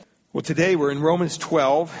Well, today we're in Romans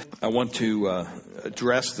 12. I want to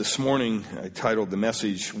address this morning, I titled the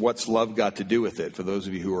message, What's Love Got to Do with It? For those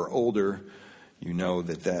of you who are older, you know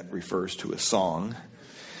that refers to a song.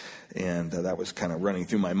 And that was kind of running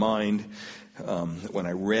through my mind when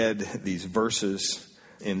I read these verses.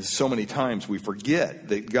 And so many times we forget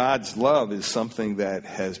that God's love is something that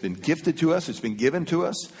has been gifted to us. It's been given to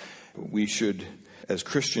us. We should, as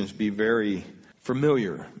Christians, be very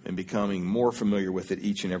familiar and becoming more familiar with it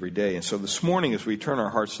each and every day. And so this morning, as we turn our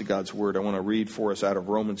hearts to God's Word, I want to read for us out of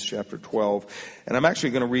Romans chapter 12. And I'm actually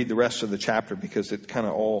going to read the rest of the chapter because it kind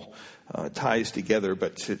of all ties together.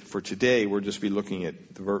 But for today, we'll just be looking at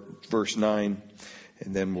verse 9,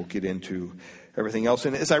 and then we'll get into everything else.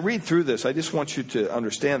 And as I read through this, I just want you to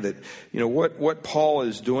understand that, what Paul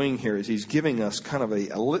is doing here is he's giving us kind of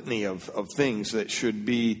a litany of things that should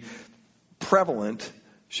be prevalent,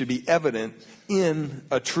 should be evident in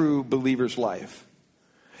a true believer's life.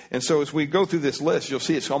 And so as we go through this list, you'll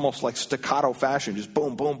see it's almost like staccato fashion, just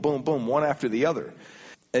boom, boom, boom, boom, one after the other.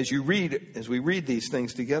 As we read these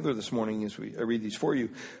things together this morning, I read these for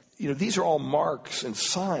you, these are all marks and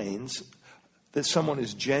signs that someone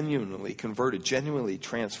is genuinely converted, genuinely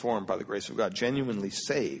transformed by the grace of God, genuinely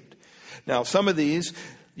saved. Now, some of these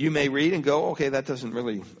you may read and go, okay, that doesn't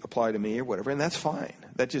really apply to me or whatever, and that's fine.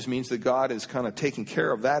 That just means that God is kind of taking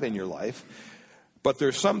care of that in your life. But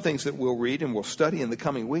there's some things that we'll read and we'll study in the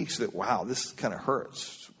coming weeks that, wow, this kind of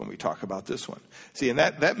hurts when we talk about this one. See, and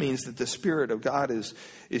that means that the Spirit of God is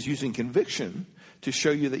using conviction to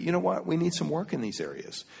show you that, we need some work in these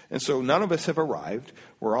areas. And so none of us have arrived.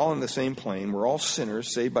 We're all in the same plane. We're all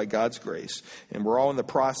sinners saved by God's grace. And we're all in the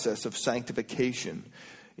process of sanctification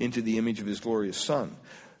into the image of His glorious Son.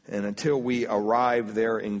 And until we arrive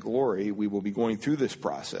there in glory, we will be going through this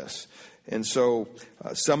process. And so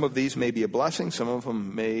some of these may be a blessing. Some of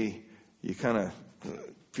them you kind of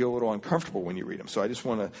feel a little uncomfortable when you read them. So I just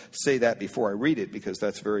want to say that before I read it, because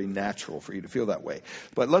that's very natural for you to feel that way.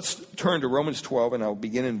 But let's turn to Romans 12, and I'll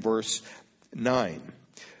begin in verse 9.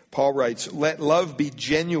 Paul writes, "Let love be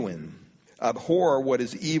genuine. Abhor what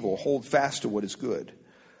is evil. Hold fast to what is good.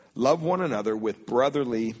 Love one another with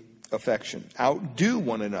brotherly affection. Outdo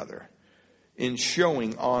one another in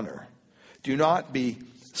showing honor. Do not be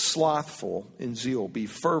slothful in zeal. Be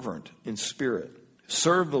fervent in spirit.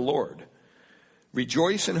 Serve the Lord.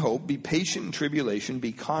 Rejoice in hope. Be patient in tribulation.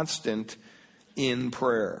 Be constant in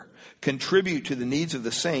prayer. Contribute to the needs of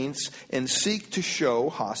the saints and seek to show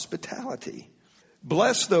hospitality.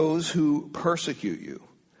 Bless those who persecute you.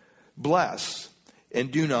 Bless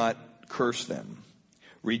and do not curse them.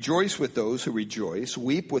 Rejoice with those who rejoice.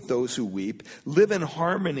 Weep with those who weep. Live in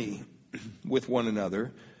harmony with one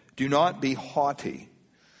another. Do not be haughty,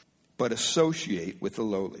 but associate with the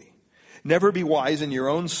lowly. Never be wise in your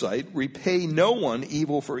own sight. Repay no one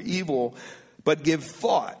evil for evil, but give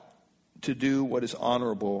thought to do what is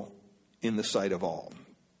honorable in the sight of all.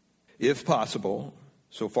 If possible,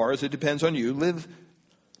 so far as it depends on you, live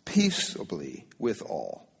peaceably with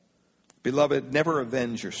all. Beloved, never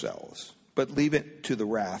avenge yourselves, but leave it to the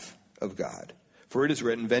wrath of God. For it is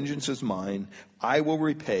written, vengeance is mine, I will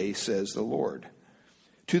repay, says the Lord.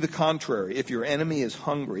 To the contrary, if your enemy is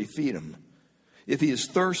hungry, feed him. If he is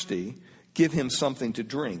thirsty, give him something to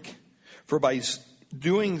drink. For by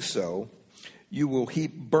doing so, you will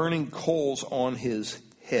heap burning coals on his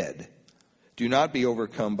head. Do not be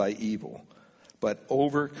overcome by evil, but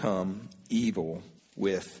overcome evil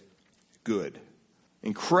with good."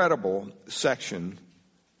 Incredible section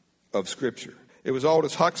of Scripture. It was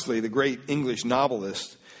Aldous Huxley, the great English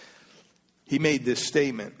novelist. He made this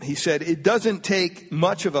statement. He said, "It doesn't take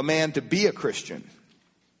much of a man to be a Christian.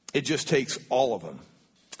 It just takes all of them."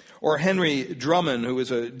 Or Henry Drummond, who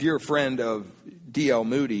was a dear friend of D.L.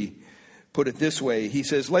 Moody, put it this way. He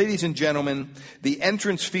says, "Ladies and gentlemen, the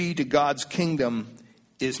entrance fee to God's kingdom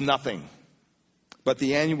is nothing, but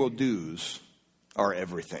the annual dues are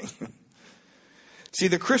everything." See,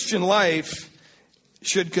 the Christian life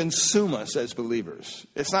should consume us as believers.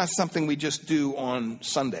 It's not something we just do on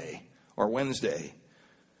Sunday or Wednesday.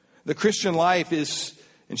 The Christian life is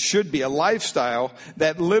and should be a lifestyle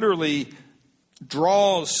that literally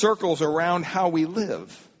draws circles around how we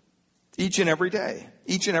live each and every day,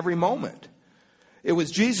 each and every moment. It was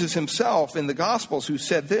Jesus himself in the Gospels who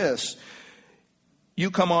said this, "You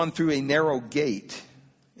come on through a narrow gate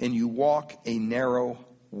and you walk a narrow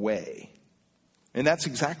way." And that's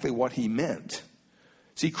exactly what he meant.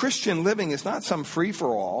 See, Christian living is not some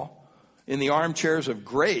free-for-all in the armchairs of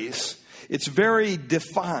grace. It's very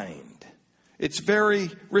defined. It's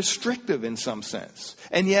very restrictive in some sense.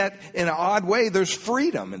 And yet, in an odd way, there's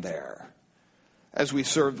freedom in there as we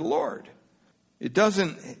serve the Lord. It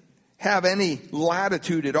doesn't have any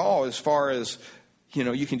latitude at all as far as,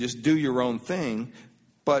 you can just do your own thing.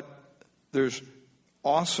 But there's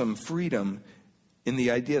awesome freedom in the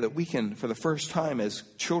idea that we can, for the first time as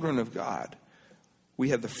children of God, we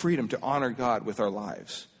have the freedom to honor God with our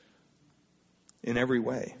lives in every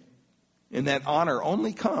way. And that honor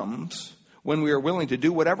only comes when we are willing to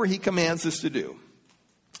do whatever he commands us to do.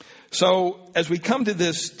 So as we come to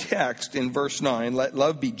this text in verse 9, let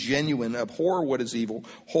love be genuine, abhor what is evil,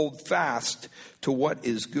 hold fast to what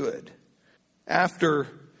is good. After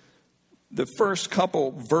the first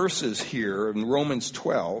couple verses here in Romans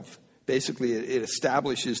 12, basically it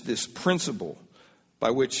establishes this principle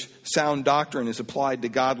by which sound doctrine is applied to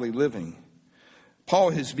godly living.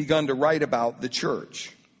 Paul has begun to write about the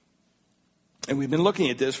church. And we've been looking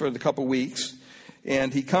at this for a couple weeks.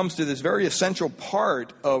 And he comes to this very essential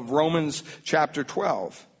part of Romans chapter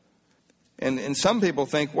 12. And some people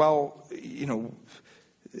think, well,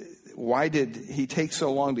 why did he take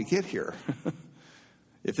so long to get here?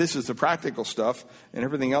 If this is the practical stuff and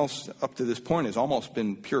everything else up to this point has almost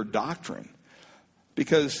been pure doctrine.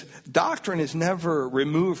 Because doctrine is never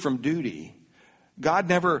removed from duty. God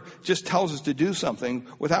never just tells us to do something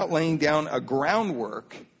without laying down a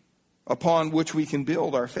groundwork upon which we can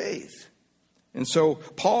build our faith. And so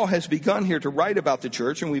Paul has begun here to write about the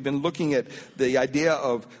church, and we've been looking at the idea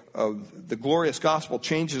of the glorious gospel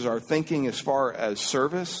changes our thinking as far as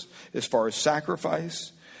service, as far as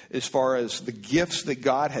sacrifice, as far as the gifts that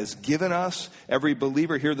God has given us. Every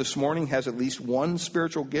believer here this morning has at least one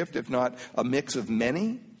spiritual gift, if not a mix of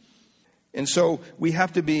many. And so we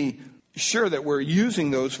have to be sure that we're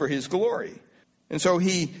using those for his glory. And so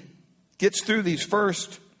he gets through these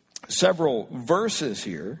first several verses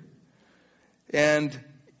here. And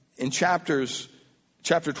in chapter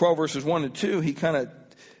 12, verses 1 and 2, he kind of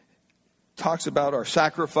talks about our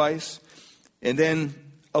sacrifice. And then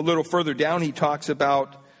a little further down, he talks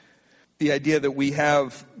about the idea that we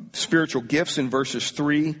have spiritual gifts in verses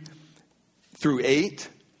 3 through 8.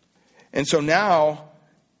 And so now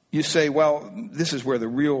you say, well, this is where the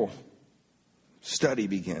real study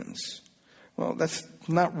begins. Well, that's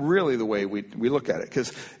not really the way we look at it.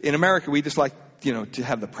 Because in America, we just like, to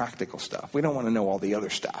have the practical stuff. We don't want to know all the other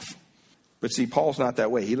stuff. But see, Paul's not that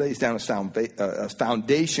way. He lays down a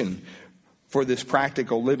foundation for this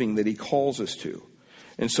practical living that he calls us to.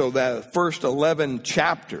 And so that first 11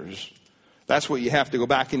 chapters, that's what you have to go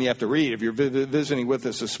back and you have to read. If you're visiting with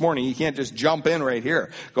us this morning, you can't just jump in right here.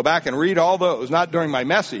 Go back and read all those. Not during my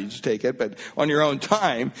message, take it, but on your own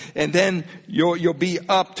time. And then you'll be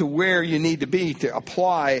up to where you need to be to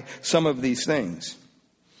apply some of these things.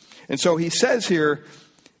 And so he says here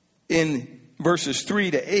in verses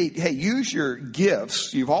 3 to 8, hey, use your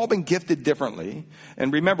gifts. You've all been gifted differently.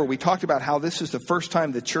 And remember, we talked about how this is the first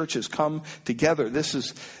time the church has come together. This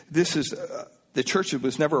is the church that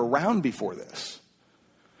was never around before this.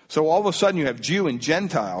 So all of a sudden you have Jew and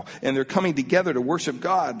Gentile, and they're coming together to worship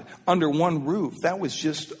God under one roof. That was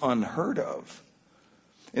just unheard of.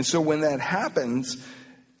 And so when that happens,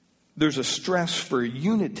 there's a stress for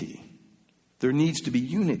unity. There needs to be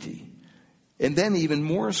unity. And then even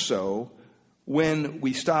more so when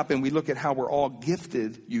we stop and we look at how we're all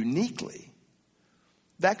gifted uniquely.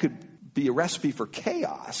 That could be a recipe for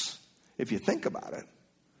chaos if you think about it.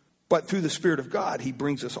 But through the Spirit of God, he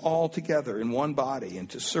brings us all together in one body and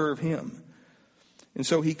to serve him. And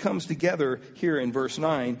so he comes together here in verse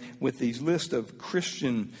 9 with these list of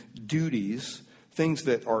Christian duties, things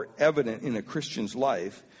that are evident in a Christian's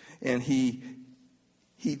life. And he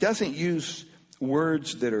doesn't use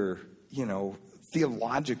words that are,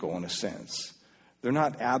 theological in a sense. They're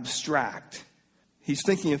not abstract. He's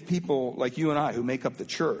thinking of people like you and I who make up the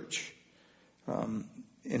church. And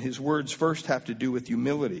his words first have to do with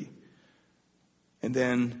humility. And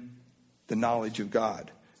then the knowledge of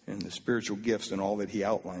God and the spiritual gifts and all that he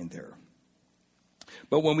outlined there.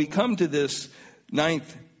 But when we come to this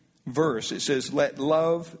 9th verse, it says, let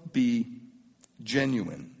love be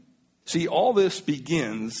genuine. See, all this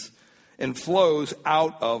begins and flows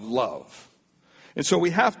out of love. And so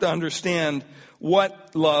we have to understand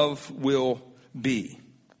what love will be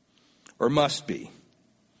or must be.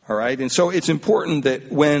 All right? And so it's important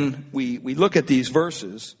that when we look at these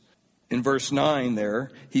verses, in verse 9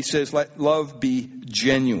 there, he says, let love be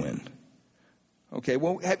genuine. Okay,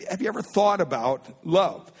 well, have you ever thought about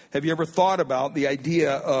love? Have you ever thought about the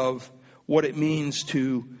idea of what it means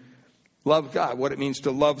to love God, what it means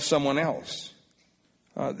to love someone else?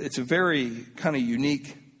 It's a very kind of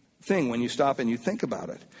unique thing when you stop and you think about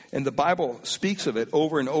it. And the Bible speaks of it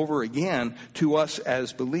over and over again to us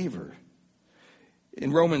as believers.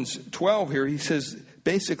 In Romans 12 here, he says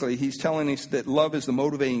basically he's telling us that love is the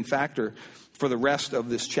motivating factor for the rest of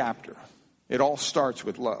this chapter. It all starts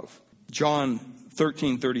with love. John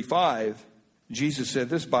 13:35, Jesus said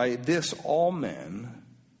this, "By this all men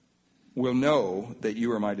will know that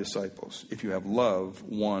you are my disciples, if you have love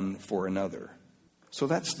one for another." So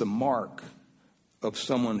that's the mark of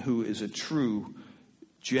someone who is a true,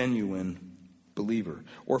 genuine believer.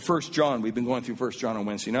 Or 1 John, we've been going through 1 John on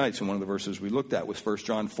Wednesday nights, and one of the verses we looked at was 1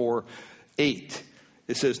 John 4:8.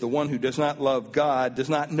 It says, "The one who does not love God does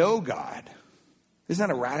not know God." Isn't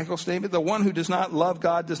that a radical statement? The one who does not love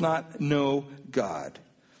God does not know God,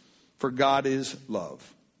 for God is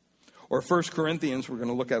love. Or 1 Corinthians, we're going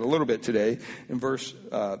to look at a little bit today, in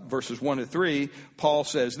verses 1 to 3, Paul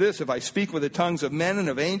says this, "If I speak with the tongues of men and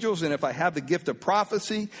of angels, and if I have the gift of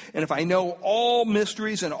prophecy, and if I know all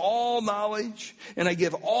mysteries and all knowledge, and I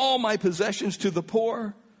give all my possessions to the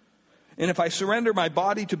poor, and if I surrender my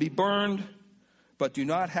body to be burned, but do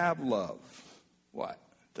not have love," what?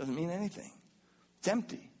 Doesn't mean anything. It's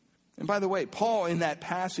empty. And by the way, Paul in that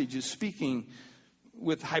passage is speaking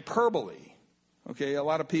with hyperbole. Okay, a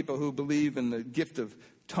lot of people who believe in the gift of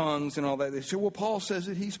tongues and all that, they say, well, Paul says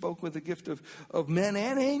that he spoke with the gift of men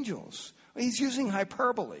and angels. He's using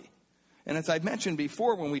hyperbole. And as I mentioned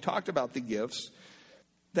before when we talked about the gifts,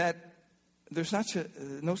 that there's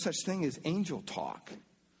no such thing as angel talk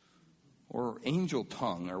or angel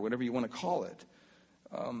tongue or whatever you want to call it.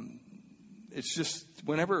 It's just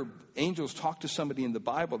whenever angels talk to somebody in the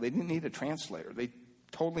Bible, they didn't need a translator. They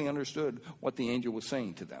totally understood what the angel was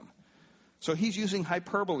saying to them. So he's using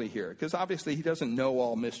hyperbole here because obviously he doesn't know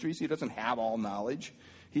all mysteries. He doesn't have all knowledge.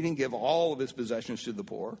 He didn't give all of his possessions to the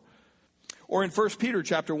poor. Or in 1 Peter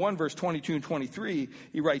chapter 1, verse 22 and 23,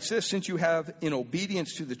 he writes this, "Since you have in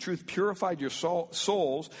obedience to the truth purified your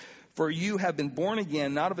souls, for you have been born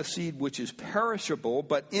again, not of a seed which is perishable,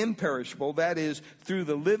 but imperishable, that is, through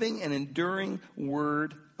the living and enduring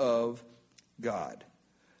word of God."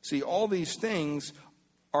 See, all these things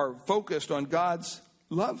are focused on God's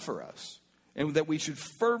love for us, and that we should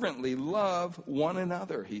fervently love one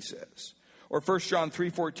another, he says. Or 1 John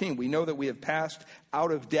 3:14, we know that we have passed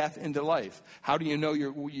out of death into life. How do you know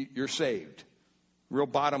you're saved? Real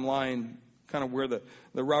bottom line, kind of where the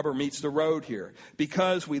rubber meets the road here.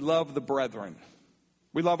 Because we love the brethren.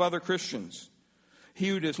 We love other Christians. He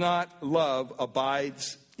who does not love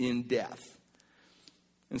abides in death.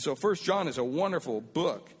 And so 1 John is a wonderful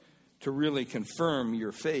book to really confirm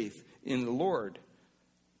your faith in the Lord.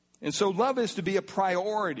 And so love is to be a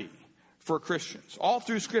priority for Christians. All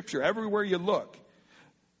through Scripture, everywhere you look.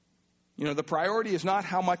 You know, the priority is not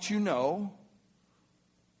how much you know.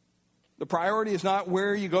 The priority is not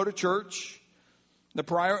where you go to church. The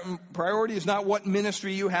priority is not what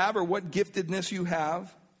ministry you have or what giftedness you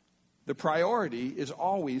have. The priority is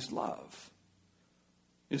always love.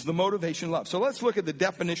 Is the motivation love. So let's look at the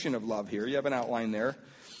definition of love here. You have an outline there.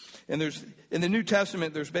 And there's in the New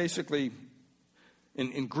Testament, there's basically,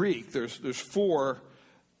 in Greek, there's 4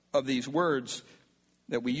 of these words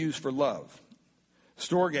that we use for love.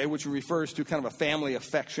 Storge, which refers to kind of a family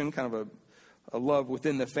affection, kind of a love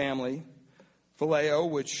within the family. Phileo,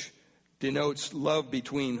 which denotes love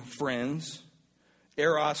between friends.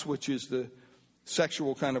 Eros, which is the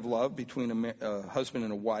sexual kind of love between a husband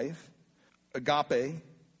and a wife. Agape,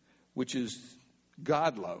 which is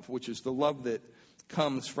God love, which is the love that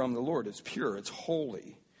comes from the Lord. It's pure, it's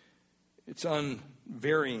holy, it's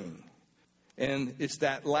unvarying. And it's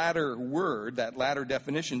that latter word, that latter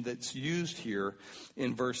definition that's used here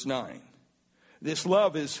in verse 9. This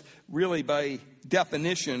love is really, by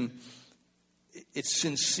definition, it's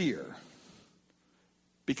sincere.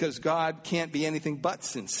 Because God can't be anything but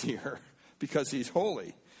sincere because he's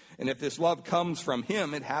holy. And if this love comes from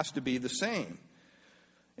him, it has to be the same.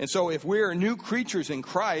 And so if we're new creatures in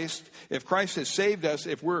Christ, if Christ has saved us,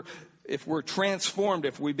 if we're transformed,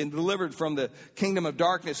 if we've been delivered from the kingdom of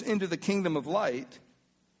darkness into the kingdom of light,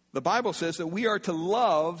 the Bible says that we are to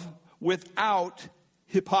love without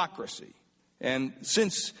hypocrisy. And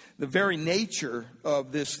since the very nature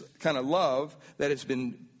of this kind of love that has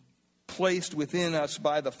been placed within us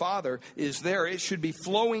by the Father is there, it should be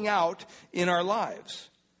flowing out in our lives.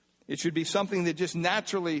 It should be something that just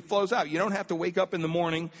naturally flows out. You don't have to wake up in the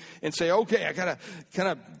morning and say, okay, I got to kind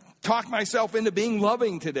of talk myself into being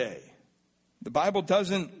loving today. The Bible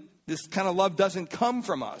doesn't, this kind of love doesn't come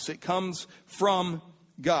from us. It comes from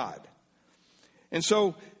God. And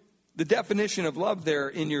so the definition of love there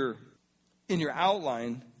in your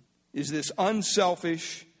outline is this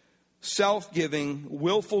unselfish, self-giving,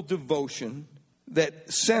 willful devotion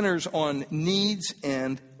that centers on needs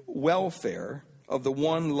and welfare of the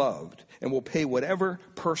one loved and will pay whatever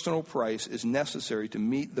personal price is necessary to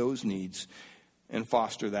meet those needs and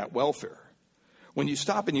foster that welfare. When you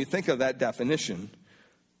stop and you think of that definition,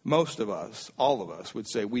 most of us, all of us, would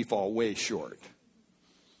say we fall way short.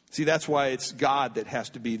 See, that's why it's God that has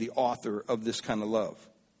to be the author of this kind of love.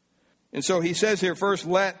 And so he says here, first,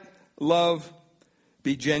 let love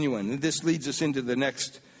be genuine. And this leads us into the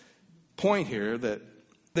next point here, that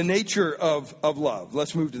the nature of love.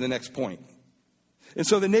 Let's move to the next point. And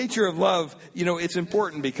so the nature of love, it's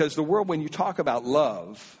important because the world, when you talk about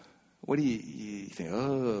love, what do you think?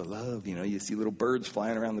 Oh, love, you see little birds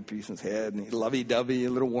flying around the person's head, and lovey-dovey, a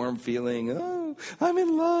little warm feeling. Oh, I'm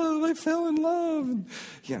in love. I fell in love. And,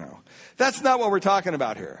 that's not what we're talking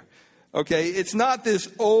about here. Okay, it's not this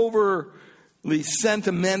overly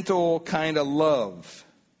sentimental kind of love,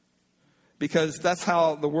 because that's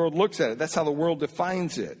how the world looks at it. That's how the world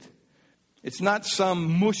defines it. It's not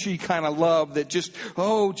some mushy kind of love that just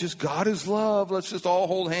God is love. Let's just all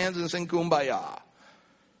hold hands and sing Kumbaya.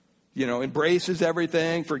 Embraces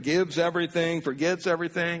everything, forgives everything, forgets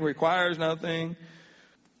everything, requires nothing.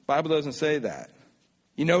 The Bible doesn't say that.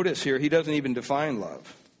 You notice here, he doesn't even define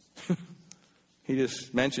love. He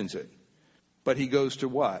just mentions it. But he goes to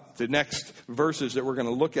what? The next verses that we're going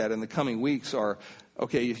to look at in the coming weeks are,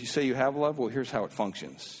 okay, if you say you have love, well, here's how it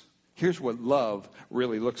functions. Here's what love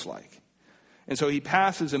really looks like. And so he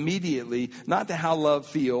passes immediately, not to how love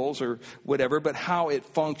feels or whatever, but how it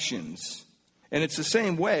functions. And it's the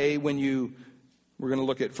same way when we're going to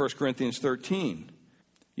look at 1 Corinthians 13.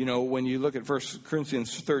 When you look at 1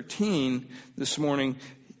 Corinthians 13 this morning,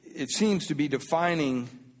 it seems to be defining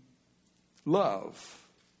love.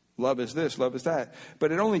 Love is this, love is that.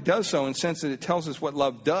 But it only does so in the sense that it tells us what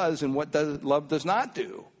love does and what love does not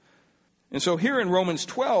do. And so here in Romans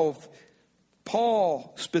 12,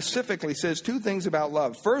 Paul specifically says two things about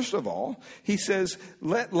love. First of all, he says,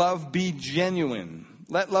 let love be genuine.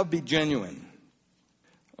 Let love be genuine.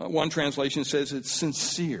 One translation says it's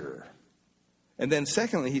sincere. And then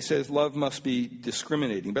secondly, he says love must be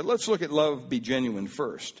discriminating. But let's look at love be genuine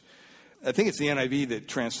first. I think it's the NIV that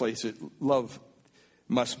translates it, love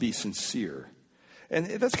must be sincere. And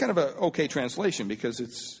that's kind of an okay translation because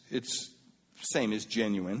it's same as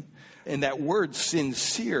genuine. And that word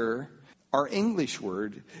sincere, our English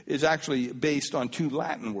word, is actually based on two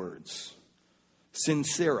Latin words,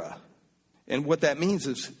 sincera. And what that means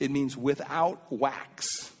is it means without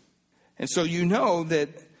wax. And so that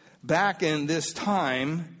back in this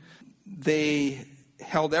time, they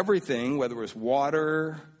held everything, whether it was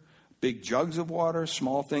water, big jugs of water,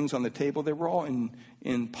 small things on the table, they were all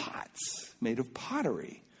in pots made of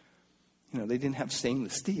pottery. They didn't have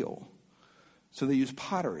stainless steel, so they used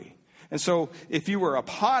pottery. And so if you were a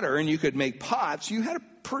potter and you could make pots, you had a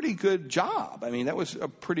pretty good job. that was a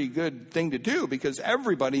pretty good thing to do because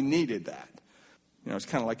everybody needed that. It's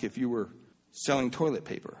kind of like if you were selling toilet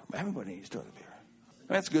paper. Everybody needs toilet paper.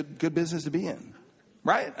 That's good business to be in,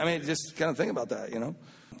 right? Just kind of think about that,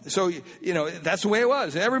 So, that's the way it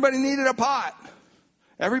was. Everybody needed a pot.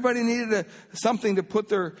 Everybody needed something to put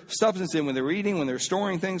their substance in when they were eating, when they were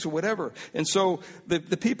storing things or whatever. And so the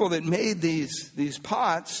people that made these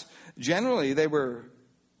pots, generally they were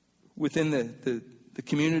within the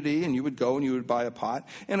community, and you would go and you would buy a pot.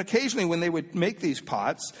 And occasionally when they would make these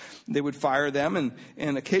pots, they would fire them,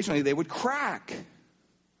 and occasionally they would crack.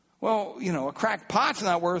 Well, a cracked pot's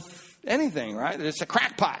not worth anything, right? It's a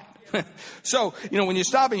crack pot. So, when you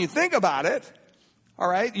stop and you think about it, all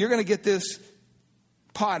right, you're going to get this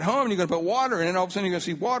pot home, and you're going to put water in it, and all of a sudden you're going to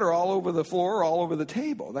see water all over the floor, all over the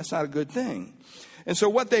table. That's not a good thing. And so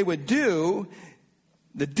what they would do,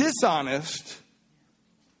 the dishonest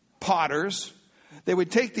potters, they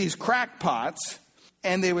would take these crack pots,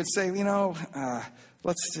 and they would say,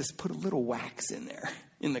 let's just put a little wax in there,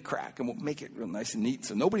 in the crack, and we'll make it real nice and neat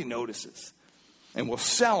so nobody notices. And we'll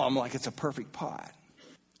sell them like it's a perfect pot.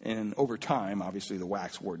 And over time, obviously, the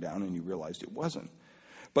wax wore down and you realized it wasn't.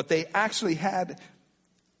 But they actually had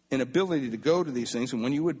an ability to go to these things. And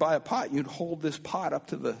when you would buy a pot, you'd hold this pot up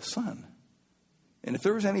to the sun. And if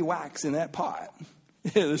there was any wax in that pot,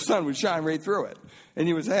 the sun would shine right through it. And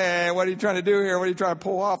you would say, hey, what are you trying to do here? What are you trying to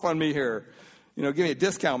pull off on me here? Give me a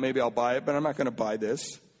discount, maybe I'll buy it, but I'm not going to buy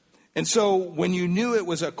this. And so when you knew it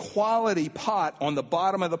was a quality pot, on the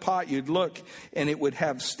bottom of the pot, you'd look and it would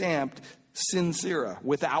have stamped sincera,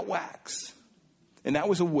 without wax. And that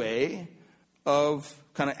was a way of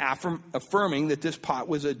kind of affirming that this pot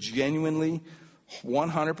was a genuinely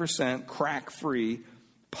 100% crack-free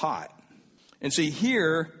pot. And see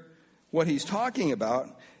here, what he's talking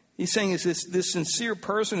about, he's saying is this sincere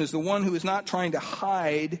person is the one who is not trying to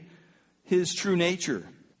hide his true nature.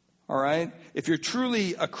 All right? if you're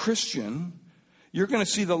truly a Christian, you're going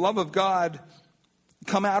to see the love of God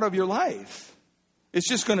come out of your life. It's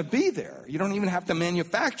just going to be there. You don't even have to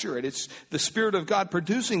manufacture it. It's the Spirit of God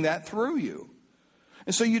producing that through you.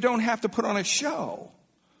 And so you don't have to put on a show.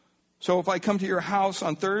 So if I come to your house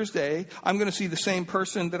on Thursday, I'm going to see the same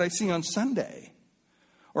person that I see on Sunday.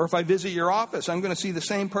 Or if I visit your office, I'm going to see the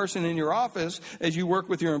same person in your office as you work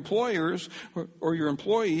with your employers or your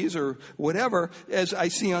employees or whatever as I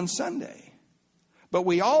see on Sunday. But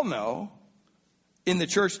we all know in the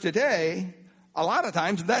church today, a lot of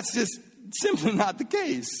times that's just simply not the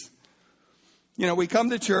case. You know, we come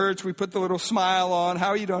to church, we put the little smile on. How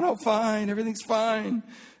are you doing? Oh, fine. Everything's fine.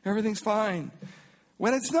 Everything's fine.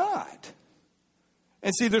 When it's not.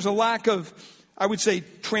 And see, there's a lack of, I would say,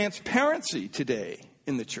 transparency today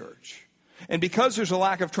in the church. And because there's a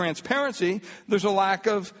lack of transparency, there's a lack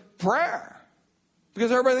of prayer.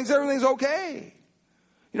 Because everybody thinks everything's okay.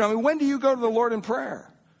 You know, I mean, when do you go to the Lord in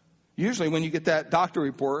prayer? Usually when you get that doctor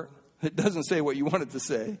report, it doesn't say what you want it to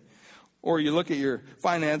say. Or you look at your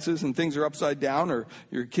finances and things are upside down, or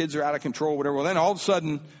your kids are out of control, whatever. Well, then all of a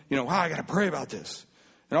sudden, you know, wow, I got to pray about this.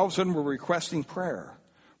 And all of a sudden we're requesting prayer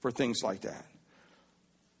for things like that.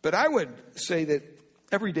 But I would say that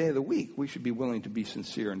every day of the week, we should be willing to be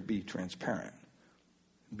sincere and be transparent.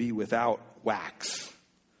 Be without wax.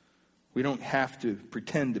 We don't have to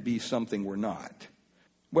pretend to be something we're not.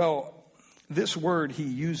 Well, this word he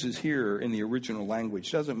uses here in the original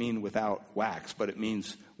language doesn't mean without wax, but it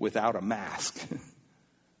means without a mask.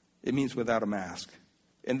 It means without a mask.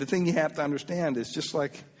 And the thing you have to understand is just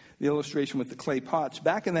like the illustration with the clay pots.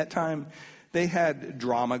 Back in that time, they had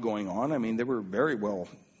drama going on. I mean, they were very well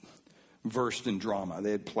versed in drama.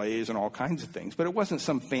 They had plays and all kinds of things. But it wasn't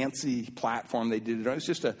some fancy platform they did it on. It was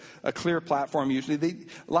just a clear platform usually.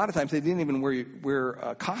 A lot of times they didn't even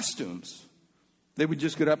wear costumes. They would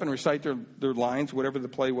just get up and recite their lines, whatever the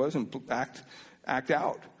play was, and act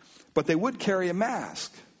out. But they would carry a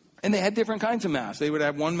mask. And they had different kinds of masks. They would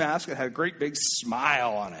have one mask that had a great big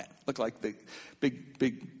smile on it. Looked like the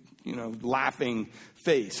big, laughing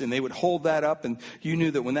face. And they would hold that up, and you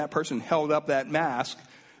knew that when that person held up that mask,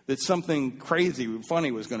 that something crazy,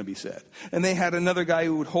 funny was going to be said. And they had another guy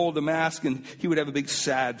who would hold a mask, and he would have a big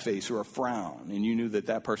sad face or a frown. And you knew that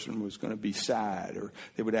that person was going to be sad, or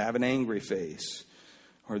they would have an angry face.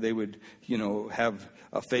 Or they would, have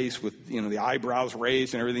a face with, the eyebrows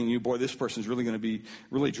raised and everything. Boy, this person's really going to be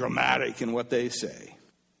really dramatic in what they say.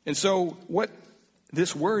 And so what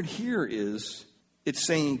this word here is, it's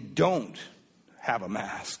saying don't have a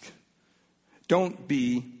mask. Don't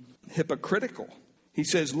be hypocritical. He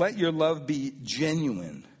says, let your love be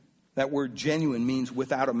genuine. That word genuine means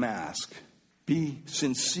without a mask. Be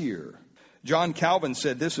sincere. John Calvin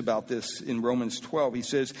said this about this in Romans 12. He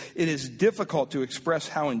says, it is difficult to express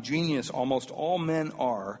how ingenious almost all men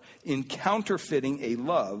are in counterfeiting a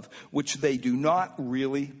love which they do not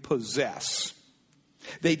really possess.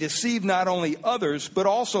 They deceive not only others, but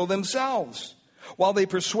also themselves, while they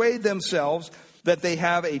persuade themselves that they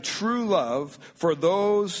have a true love for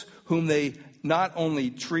those whom they not only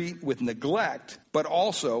treat with neglect, but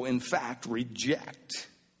also, in fact, reject.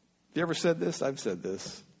 Have you ever said this? I've said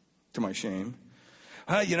this. To my shame.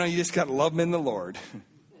 You just got to love them in the Lord.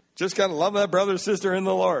 Just got to love that brother or sister in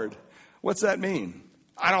the Lord. What's that mean?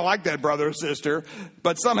 I don't like that brother or sister,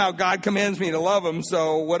 but somehow God commands me to love them,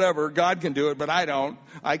 so whatever. God can do it, but I don't.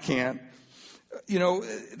 I can't.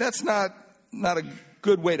 That's not a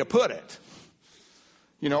good way to put it.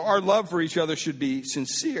 Our love for each other should be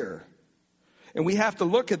sincere. And we have to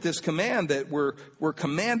look at this command that we're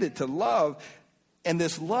commanded to love, and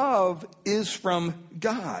this love is from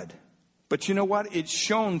God. But you know what? It's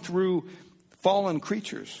shown through fallen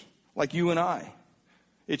creatures like you and I.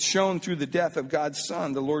 It's shown through the death of God's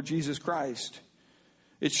Son, the Lord Jesus Christ.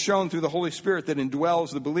 It's shown through the Holy Spirit that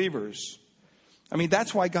indwells the believers. I mean,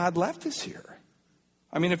 that's why God left us here.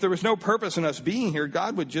 I mean, if there was no purpose in us being here,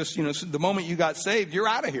 God would just, the moment you got saved, you're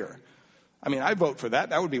out of here. I mean, I vote for that.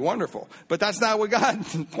 That would be wonderful. But that's not what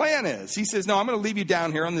God's plan is. He says, no, I'm going to leave you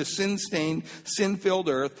down here on this sin-stained, sin-filled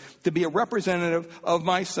earth to be a representative of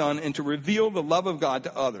my Son and to reveal the love of God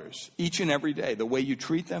to others each and every day. The way you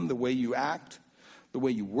treat them, the way you act, the way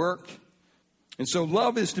you work. And so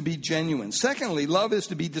love is to be genuine. Secondly, love is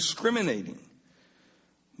to be discriminating.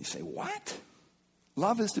 You say, what?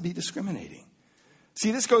 Love is to be discriminating. See,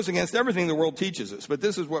 this goes against everything the world teaches us, but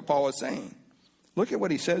this is what Paul is saying. Look at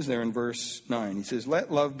what he says there in verse 9. He says,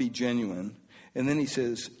 let love be genuine. And then he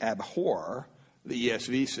says, abhor, the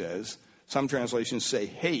ESV says. Some translations say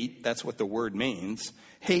hate. That's what the word means.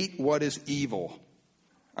 Hate what is evil.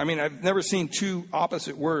 I mean, I've never seen two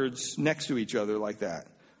opposite words next to each other like that.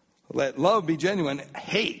 Let love be genuine.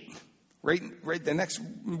 Hate. Right the next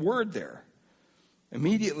word there.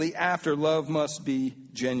 Immediately after, love must be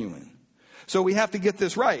genuine. So we have to get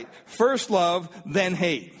this right. First love, then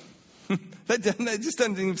hate. That just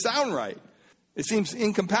doesn't even sound right. It seems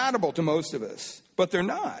incompatible to most of us. But they're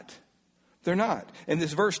not. They're not. And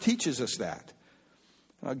this verse teaches us that.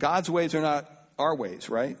 God's ways are not our ways,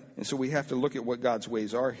 right? And so we have to look at what God's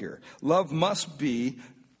ways are here. Love must be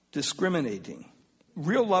discriminating.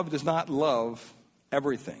 Real love does not love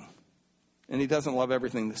everything. And he doesn't love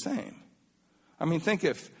everything the same. I mean, think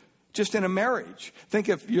if, just in a marriage, think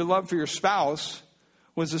if your love for your spouse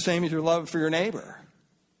was the same as your love for your neighbor.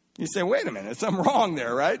 You say, wait a minute, something wrong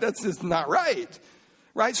there, right? That's just not right.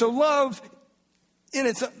 Right? So love, in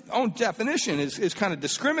its own definition, is kind of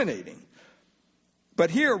discriminating. But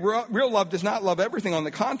here, real love does not love everything. On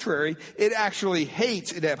the contrary, it actually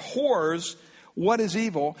hates, it abhors what is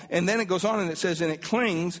evil. And then it goes on and it says, and it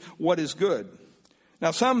clings what is good.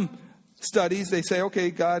 Now, some studies, they say, okay,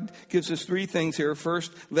 God gives us three things here.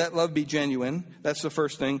 First, let love be genuine. That's the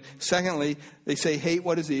first thing. Secondly, they say hate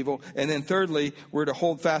what is evil. And then thirdly, we're to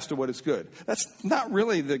hold fast to what is good. That's not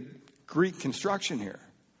really the Greek construction here.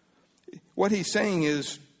 What he's saying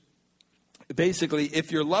is, basically,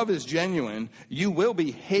 if your love is genuine, you will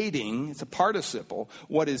be hating, it's a participle,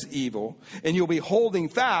 what is evil, and you'll be holding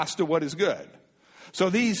fast to what is good. So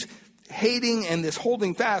these hating and this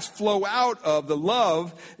holding fast flow out of the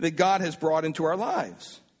love that God has brought into our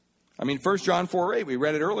lives. I mean, 1 John 4:8, we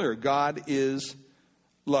read it earlier, God is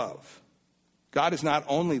love. God is not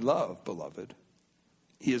only love, beloved.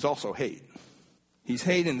 He is also hate. He's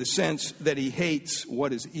hate in the sense that he hates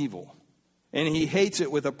what is evil. And he hates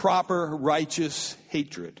it with a proper, righteous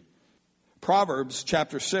hatred. Proverbs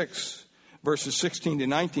chapter 6, verses 16 to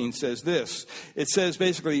 19 says this. It says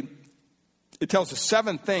basically, it tells us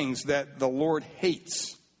 7 things that the Lord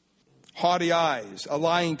hates. Haughty eyes, a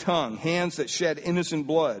lying tongue, hands that shed innocent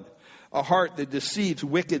blood, a heart that deceives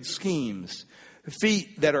wicked schemes,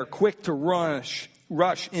 feet that are quick to rush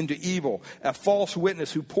into evil, a false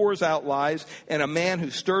witness who pours out lies, and a man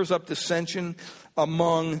who stirs up dissension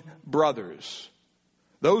among brothers.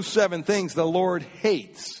 Those 7 things the Lord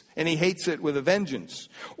hates, and he hates it with a vengeance.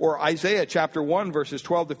 Or Isaiah chapter 1 verses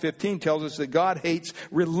 12 to 15 tells us that God hates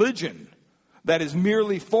religion that is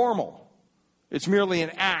merely formal. It's merely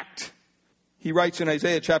an act. He writes in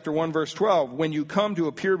Isaiah chapter 1 verse 12, when you come to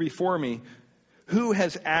appear before me, who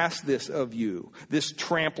has asked this of you, this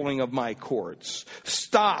trampling of my courts?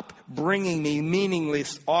 Stop bringing me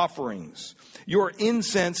meaningless offerings. Your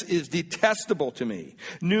incense is detestable to me.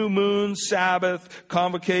 New moon, Sabbath,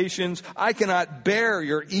 convocations. I cannot bear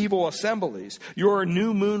your evil assemblies. Your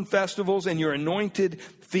new moon festivals and your anointed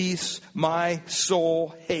feasts my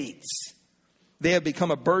soul hates. They have become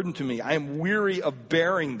a burden to me. I am weary of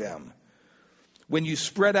bearing them. When you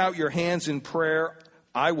spread out your hands in prayer,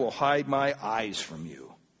 I will hide my eyes from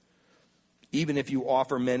you. Even if you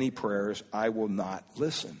offer many prayers, I will not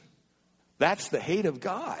listen. That's the hate of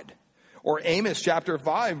God. Or Amos chapter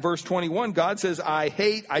 5, verse 21, God says,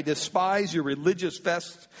 I despise your religious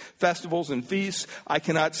festivals and feasts. I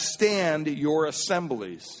cannot stand your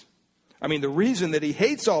assemblies. I mean, the reason that he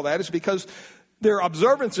hates all that is because their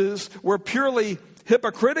observances were purely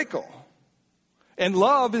hypocritical. And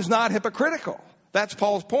love is not hypocritical. That's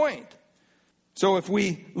Paul's point. So if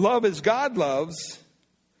we love as God loves,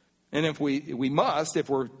 and if we must, if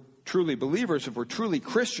we're truly believers, if we're truly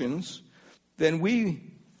Christians, then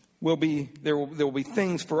there will be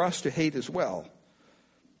things for us to hate as well.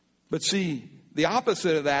 But see, the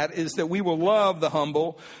opposite of that is that we will love the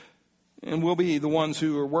humble, and we'll be the ones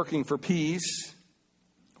who are working for peace.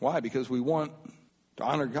 Why? Because we want to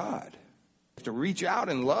honor God. To reach out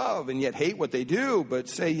and love and yet hate what they do, but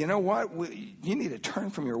say, you know what? You need to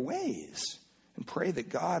turn from your ways and pray that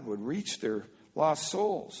God would reach their lost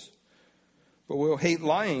souls. But we'll hate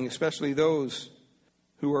lying, especially those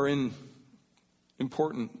who are in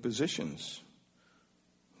important positions,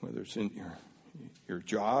 whether it's in your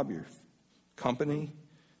job, your company,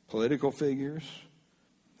 political figures.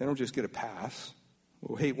 They don't just get a pass.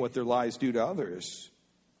 We'll hate what their lies do to others,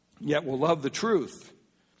 yet we'll love the truth.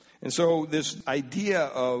 And so this idea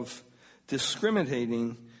of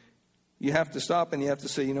discriminating, you have to stop and you have to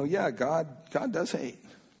say, God does hate,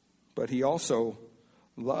 but he also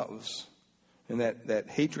loves. And that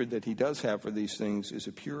hatred that he does have for these things is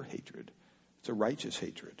a pure hatred. It's a righteous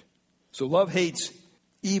hatred. So love hates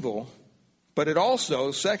evil, but it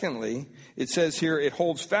also, secondly, it says here, it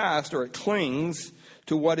holds fast or it clings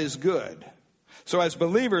to what is good. So as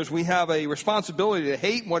believers, we have a responsibility to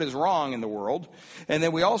hate what is wrong in the world, and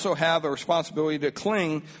then we also have a responsibility to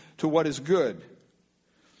cling to what is good.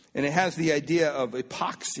 And it has the idea of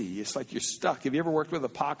epoxy. It's like you're stuck. Have you ever worked with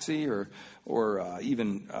epoxy or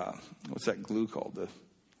even, what's that glue called? The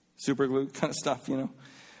super glue kind of stuff, I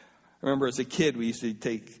remember as a kid, we used to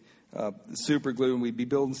take super glue and we'd be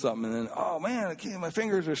building something. And then, oh, man, my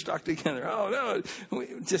fingers are stuck together. Oh, no,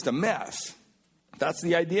 just a mess. That's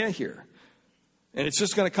the idea here. And it's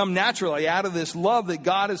just going to come naturally out of this love that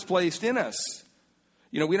God has placed in us.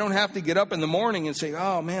 We don't have to get up in the morning and say,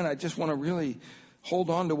 oh, man, I just want to really hold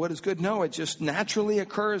on to what is good. No, it just naturally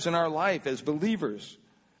occurs in our life as believers.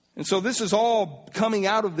 And so this is all coming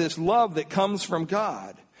out of this love that comes from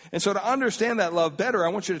God. And so to understand that love better, I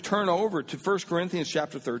want you to turn over to 1 Corinthians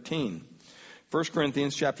chapter 13. 1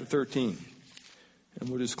 Corinthians chapter 13. And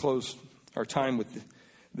we'll just close our time with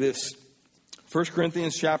this. 1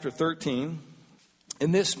 Corinthians chapter 13.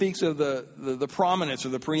 And this speaks of the prominence or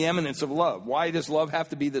the preeminence of love. Why does love have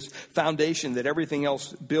to be this foundation that everything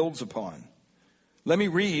else builds upon? Let me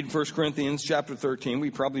read 1 Corinthians chapter 13.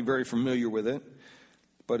 We're probably very familiar with it,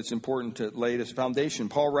 but it's important to lay it as a foundation.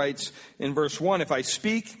 Paul writes in verse 1, if I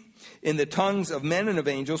speak in the tongues of men and of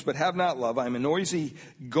angels, but have not love, I am a noisy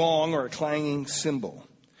gong or a clanging cymbal.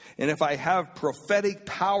 And if I have prophetic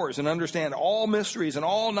powers and understand all mysteries and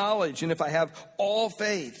all knowledge, and if I have all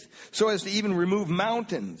faith, so as to even remove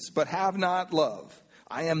mountains, but have not love,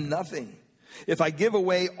 I am nothing. If I give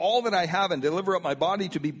away all that I have and deliver up my body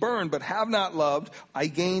to be burned, but have not loved, I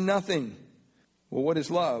gain nothing. Well, what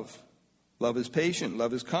is love? Love is patient.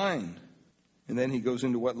 Love is kind. And then he goes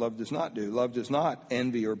into what love does not do. Love does not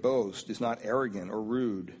envy or boast, is not arrogant or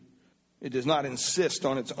rude. It does not insist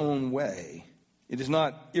on its own way. It is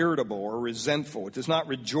not irritable or resentful. It does not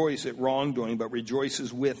rejoice at wrongdoing, but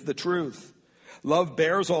rejoices with the truth. Love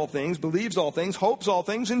bears all things, believes all things, hopes all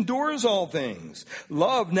things, endures all things.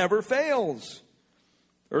 Love never fails.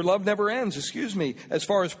 Or love never ends, As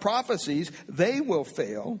far as prophecies, they will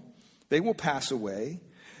fail. They will pass away.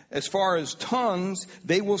 As far as tongues,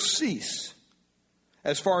 they will cease.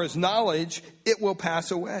 As far as knowledge, it will pass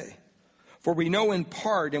away. For we know in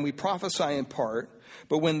part and we prophesy in part,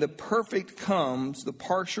 but when the perfect comes, the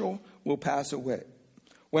partial will pass away.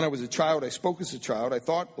 When I was a child, I spoke as a child. I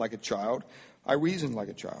thought like a child. I reasoned like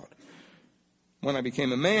a child. When I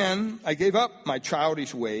became a man, I gave up my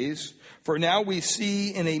childish ways. For now we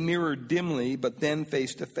see in a mirror dimly, but then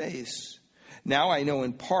face to face. Now I know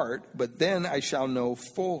in part, but then I shall know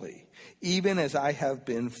fully, even as I have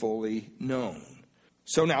been fully known.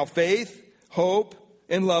 So now faith, hope,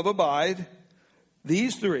 and love abide,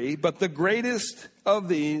 these three, but the greatest of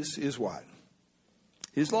these is what?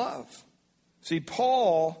 Is love. See,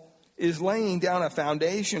 Paul is laying down a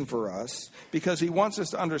foundation for us because he wants us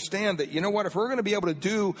to understand that, if we're going to be able to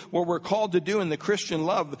do what we're called to do in the Christian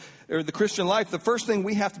love or the Christian life, the first thing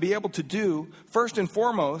we have to be able to do, first and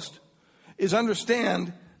foremost, is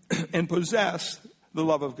understand and possess the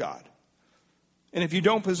love of God. And if you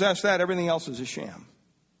don't possess that, everything else is a sham.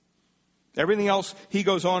 Everything else he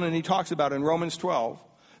goes on and he talks about in Romans 12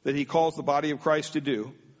 that he calls the body of Christ to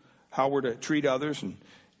do, how we're to treat others and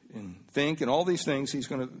think and all these things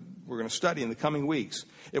we're going to study in the coming weeks.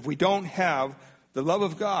 If we don't have the love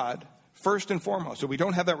of God first and foremost, if we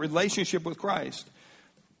don't have that relationship with Christ,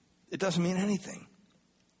 it doesn't mean anything.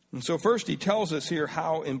 And so first he tells us here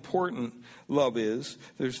how important love is.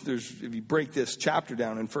 There's if you break this chapter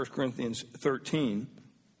down in 1 Corinthians 13,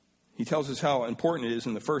 he tells us how important it is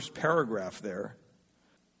in the first paragraph there.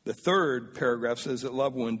 The third paragraph says that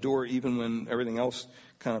love will endure even when everything else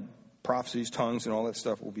kind of prophecies, tongues, and all that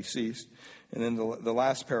stuff will be ceased. And then the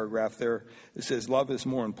last paragraph there, it says love is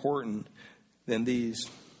more important than these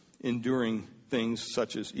enduring things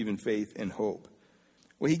such as even faith and hope.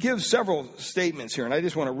 Well, he gives several statements here, and I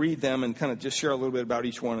just want to read them and kind of just share a little bit about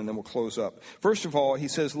each one, and then we'll close up. First of all, he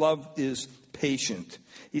says love is patient.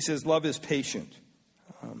 He says love is patient.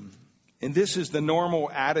 And this is the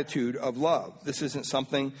normal attitude of love. This isn't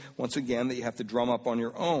something, once again, that you have to drum up on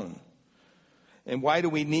your own. And why do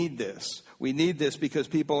we need this? We need this because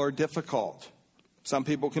people are difficult. Some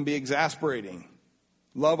people can be exasperating.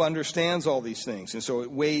 Love understands all these things, and so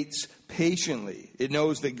it waits patiently. It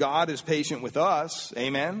knows that God is patient with us.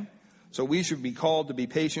 Amen? So we should be called to be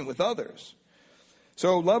patient with others.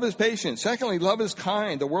 So love is patient. Secondly, love is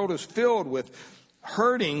kind. The world is filled with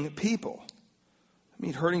hurting people. I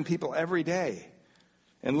mean, hurting people every day.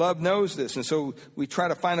 And love knows this, and so we try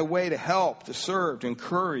to find a way to help, to serve, to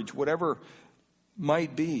encourage, whatever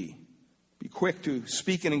might be. Be quick to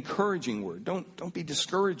speak an encouraging word. Don't be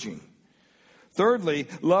discouraging. Thirdly,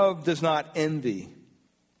 love does not envy.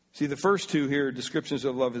 See, the first two here, descriptions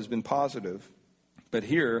of love, has been positive. But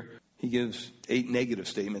here, he gives 8 negative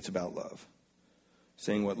statements about love,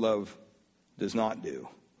 saying what love does not do.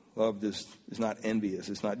 Love is not envious.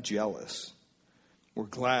 It's not jealous. We're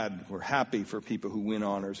glad, we're happy for people who win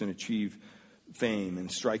honors and achieve fame and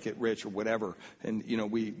strike it rich or whatever. And,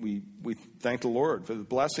 we thank the Lord for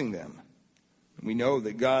blessing them. We know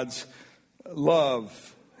that God's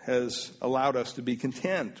love has allowed us to be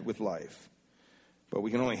content with life. But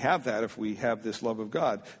we can only have that if we have this love of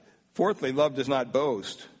God. Fourthly, love does not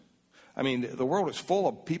boast. The world is full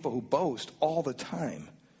of people who boast all the time.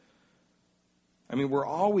 We're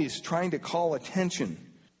always trying to call attention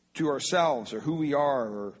to ourselves or who we are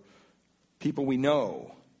or people we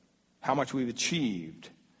know, how much we've achieved.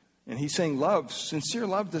 And he's saying sincere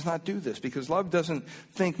love does not do this, because love doesn't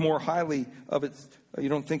think more highly of it. You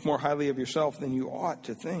don't think more highly of yourself than you ought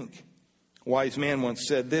to think. A wise man once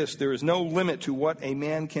said this: there is no limit to what a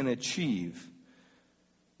man can achieve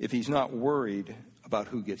if he's not worried about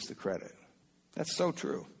who gets the credit. That's so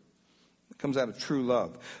true. It comes out of true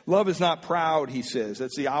love. Love is not proud, he says.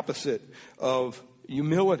 That's the opposite of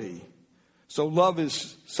humility. So love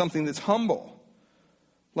is something that's humble.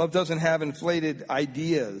 Love doesn't have inflated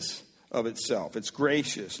ideas of itself. It's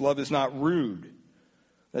gracious. Love is not rude.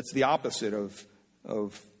 That's the opposite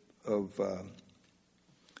of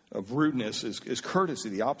rudeness is courtesy.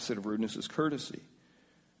 The opposite of rudeness is courtesy.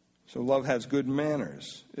 So love has good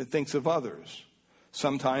manners. It thinks of others.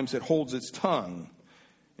 Sometimes it holds its tongue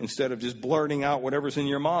instead of just blurting out whatever's in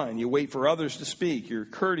your mind. You wait for others to speak. You're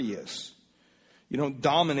courteous. You don't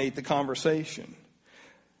dominate the conversation.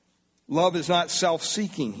 Love is not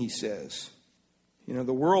self-seeking, he says.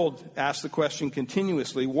 The world asks the question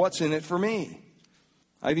continuously, what's in it for me?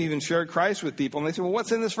 I've even shared Christ with people, and they say, well,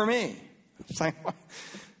 what's in this for me? It's like,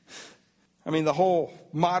 the whole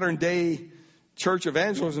modern day church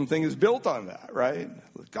evangelism thing is built on that, right?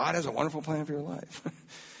 God has a wonderful plan for your life.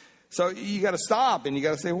 So you got to stop and you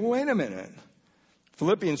got to say, well, wait a minute.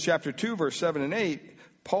 Philippians chapter 2, verse 7 and 8,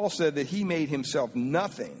 Paul said that he made himself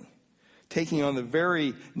nothing, taking on the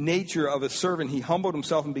very nature of a servant. He humbled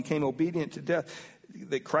himself and became obedient to death,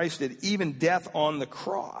 that Christ did, even death on the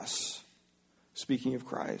cross. Speaking of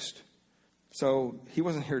Christ. So he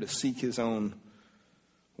wasn't here to seek his own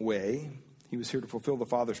way. He was here to fulfill the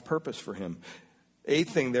Father's purpose for him.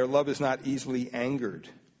 Eighth thing there, love is not easily angered.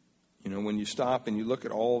 When you stop and you look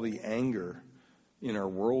at all the anger in our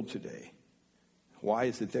world today, why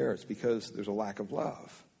is it there? It's because there's a lack of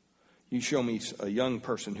love. You show me a young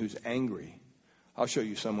person who's angry, I'll show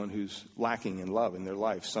you someone who's lacking in love in their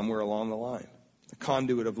life somewhere along the line. The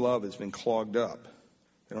conduit of love has been clogged up.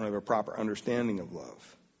 They don't have a proper understanding of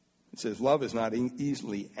love. It says love is not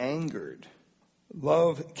easily angered.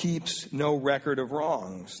 Love keeps no record of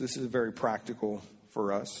wrongs. This is very practical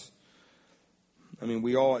for us.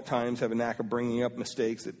 We all at times have a knack of bringing up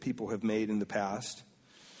mistakes that people have made in the past.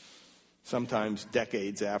 Sometimes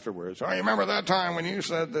decades afterwards. Oh, you remember that time when you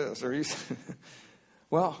said this? Or you said...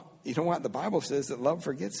 Well, you know what? The Bible says that love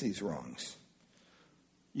forgets these wrongs.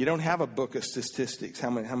 You don't have a book of statistics,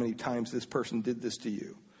 how many times this person did this to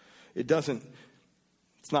you.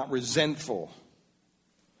 It's not resentful.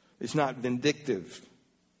 It's not vindictive.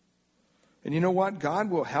 And you know what? God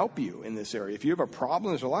will help you in this area. If you have a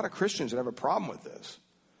problem, there's a lot of Christians that have a problem with this.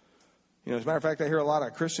 As a matter of fact, I hear a lot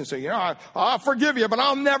of Christians say, I'll forgive you, but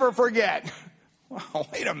I'll never forget. Well,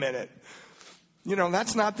 wait a minute.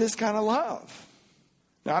 That's not this kind of love.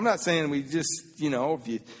 Now, I'm not saying we just, if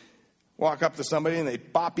you walk up to somebody and they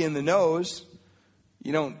bop you in the nose,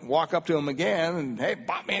 you don't walk up to them again and, hey,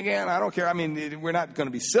 bop me again. I don't care. We're not going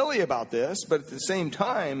to be silly about this. But at the same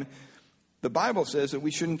time, the Bible says that we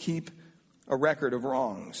shouldn't keep a record of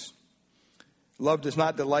wrongs. Love does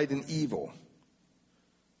not delight in evil.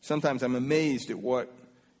 Sometimes I'm amazed at what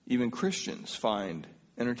even Christians find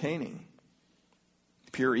entertaining.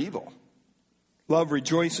 Pure evil. Love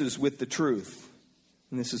rejoices with the truth.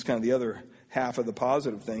 And this is kind of the other half of the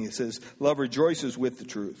positive thing. It says, love rejoices with the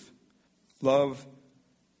truth. Love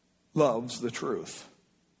loves the truth.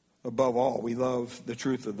 Above all, we love the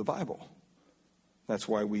truth of the Bible. That's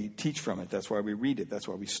why we teach from it. That's why we read it. That's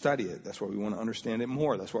why we study it. That's why we want to understand it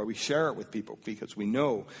more. That's why we share it with people, because we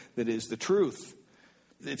know that it is the truth.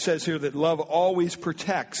 It says here that love always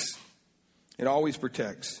protects. It always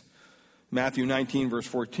protects. Matthew 19, verse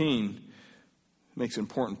 14 makes an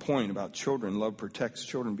important point about children. Love protects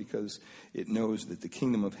children because it knows that the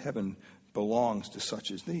kingdom of heaven belongs to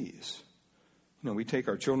such as these. We take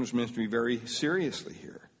our children's ministry very seriously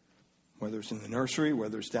here. Whether it's in the nursery,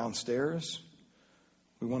 whether it's downstairs,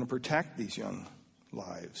 we want to protect these young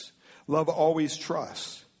lives. Love always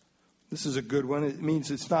trusts. This is a good one. It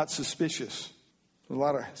means it's not suspicious. There's a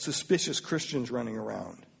lot of suspicious Christians running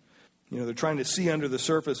around. They're trying to see under the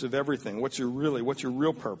surface of everything. What's your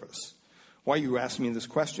real purpose? Why are you asking me this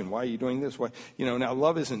question? Why are you doing this? Why? Now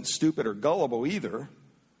love isn't stupid or gullible either,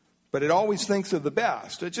 but it always thinks of the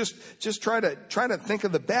best. Just try to think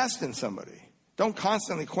of the best in somebody. Don't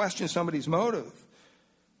constantly question somebody's motive,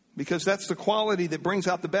 because that's the quality that brings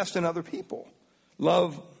out the best in other people.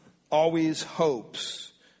 Love always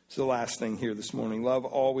hopes. It's the last thing here this morning. Love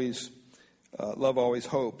always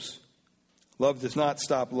hopes. Love does not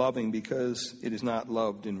stop loving because it is not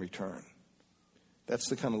loved in return. That's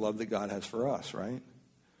the kind of love that God has for us, right?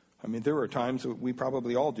 I mean, there are times that we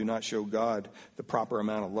probably all do not show God the proper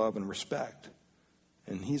amount of love and respect.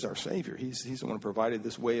 And He's our Savior. He's the one who provided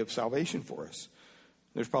this way of salvation for us.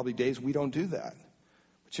 There's probably days we don't do that.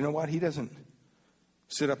 But you know what? He doesn't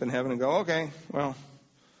sit up in heaven and go, okay, well,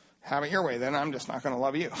 have it your way then. I'm just not going to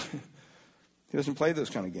love you. He doesn't play those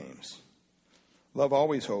kind of games. Love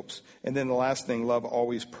always hopes. And then the last thing, love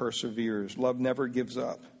always perseveres. Love never gives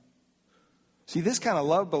up. See, this kind of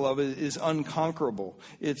love, beloved, is unconquerable.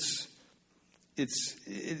 It's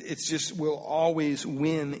just will always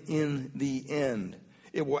win in the end.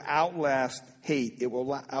 It will outlast hate. It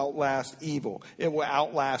will outlast evil. It will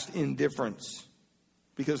outlast indifference.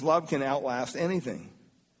 Because love can outlast anything.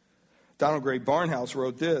 Donald Gray Barnhouse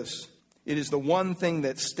wrote this: "It is the one thing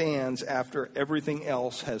that stands after everything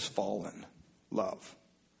else has fallen. Love."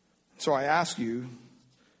 So I ask you,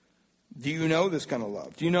 do you know this kind of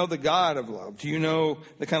love? Do you know the God of love? Do you know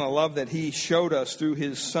the kind of love that He showed us through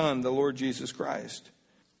His Son, the Lord Jesus Christ?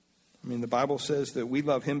 I mean, the Bible says that we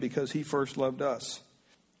love Him because He first loved us.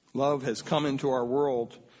 Love has come into our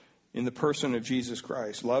world in the person of Jesus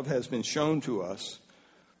Christ. Love has been shown to us,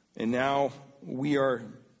 and now we are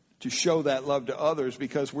to show that love to others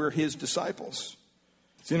because we're His disciples.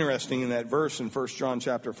 It's interesting in that verse in 1 John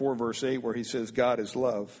chapter 4, verse 8, where he says God is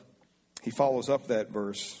love. He follows up that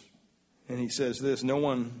verse and he says this: no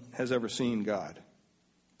one has ever seen God.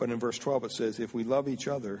 But in verse 12 it says, if we love each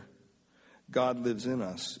other, God lives in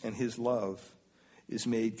us, and His love is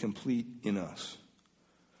made complete in us.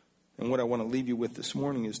 And what I want to leave you with this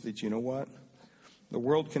morning is that, you know what? The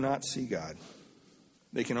world cannot see God.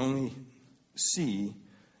 They can only see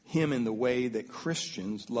Him in the way that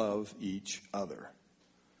Christians love each other.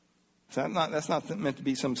 That's not meant to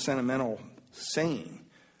be some sentimental saying,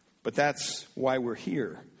 but that's why we're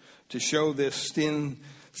here, to show this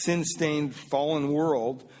sin-stained, fallen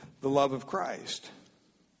world the love of Christ.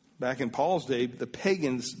 Back in Paul's day, the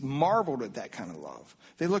pagans marveled at that kind of love.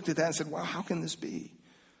 They looked at that and said, wow, how can this be?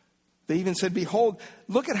 They even said, behold,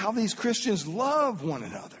 look at how these Christians love one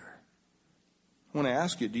another. I want to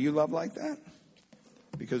ask you, do you love like that?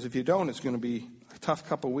 Because if you don't, it's going to be a tough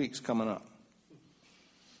couple of weeks coming up.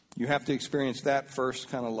 You have to experience that first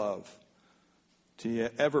kind of love to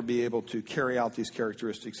ever be able to carry out these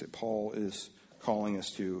characteristics that Paul is calling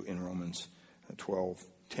us to in Romans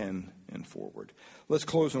 12:10 and forward. Let's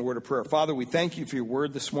close in a word of prayer. Father, we thank You for Your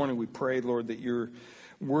word this morning. We pray, Lord, that Your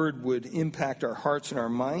word would impact our hearts and our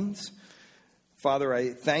minds. Father, I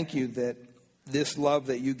thank You that this love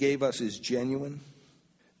that You gave us is genuine,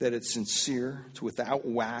 that it's sincere, it's without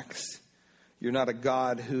wax. You're not a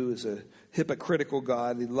God who is a hypocritical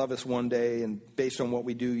God. You love us one day, and based on what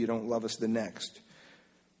we do, You don't love us the next.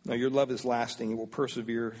 No, Your love is lasting. It will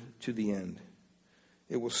persevere to the end.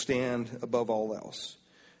 It will stand above all else.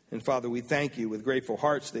 And Father, we thank You with grateful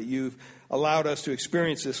hearts that You've allowed us to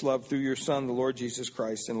experience this love through Your Son, the Lord Jesus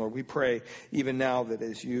Christ. And Lord, we pray even now that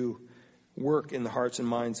as You work in the hearts and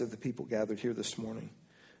minds of the people gathered here this morning,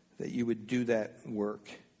 that You would do that work,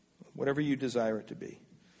 whatever You desire it to be,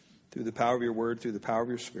 through the power of Your word, through the power of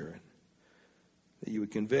Your Spirit, that You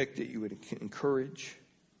would convict, that You would encourage,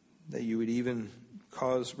 that You would even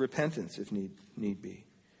cause repentance if need be,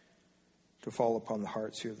 to fall upon the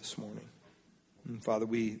hearts here this morning. And Father,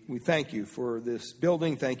 we thank You for this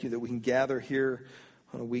building. Thank You that we can gather here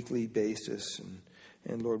on a weekly basis.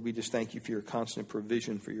 And Lord, we just thank You for Your constant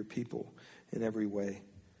provision for Your people in every way.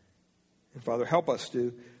 And Father, help us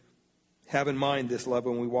to have in mind this love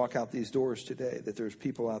when we walk out these doors today, that there's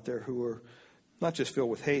people out there who are not just filled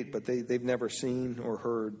with hate, but they've never seen or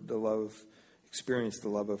heard the love, experienced the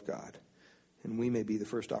love of God. And we may be the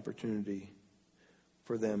first opportunity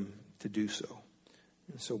for them to do so.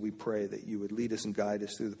 And so we pray that You would lead us and guide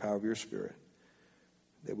us through the power of Your Spirit,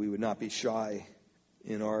 that we would not be shy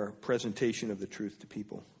in our presentation of the truth to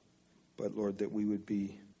people, but Lord, that we would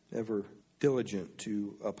be ever diligent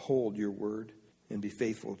to uphold Your word and be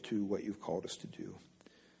faithful to what You've called us to do.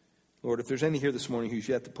 Lord, if there's any here this morning who's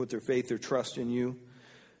yet to put their faith, their trust in You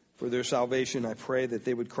for their salvation, I pray that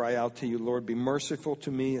they would cry out to You, Lord, be merciful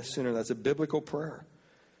to me, a sinner. That's a biblical prayer.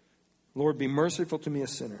 Lord, be merciful to me, a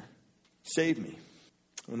sinner. Save me.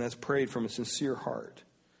 And that's prayed from a sincere heart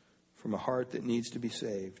from a heart that needs to be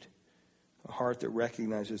saved, a heart that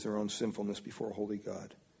recognizes their own sinfulness before a holy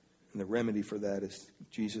God. And the remedy for that is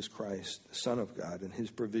Jesus Christ, the Son of God, and his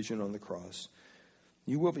provision on the cross.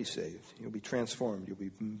 You will be saved. You'll be transformed. You'll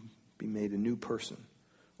be made a new person.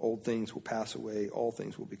 Old things will pass away. All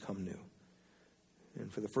things will become new.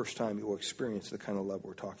 And for the first time, you will experience the kind of love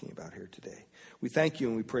we're talking about here today. We thank you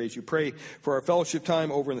and we praise you. Pray for our fellowship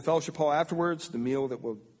time over in the fellowship hall afterwards, the meal that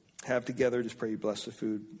we'll have together. Just pray you bless the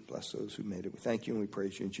food, bless those who made it. We thank you and we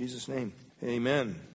praise you in Jesus' name. Amen.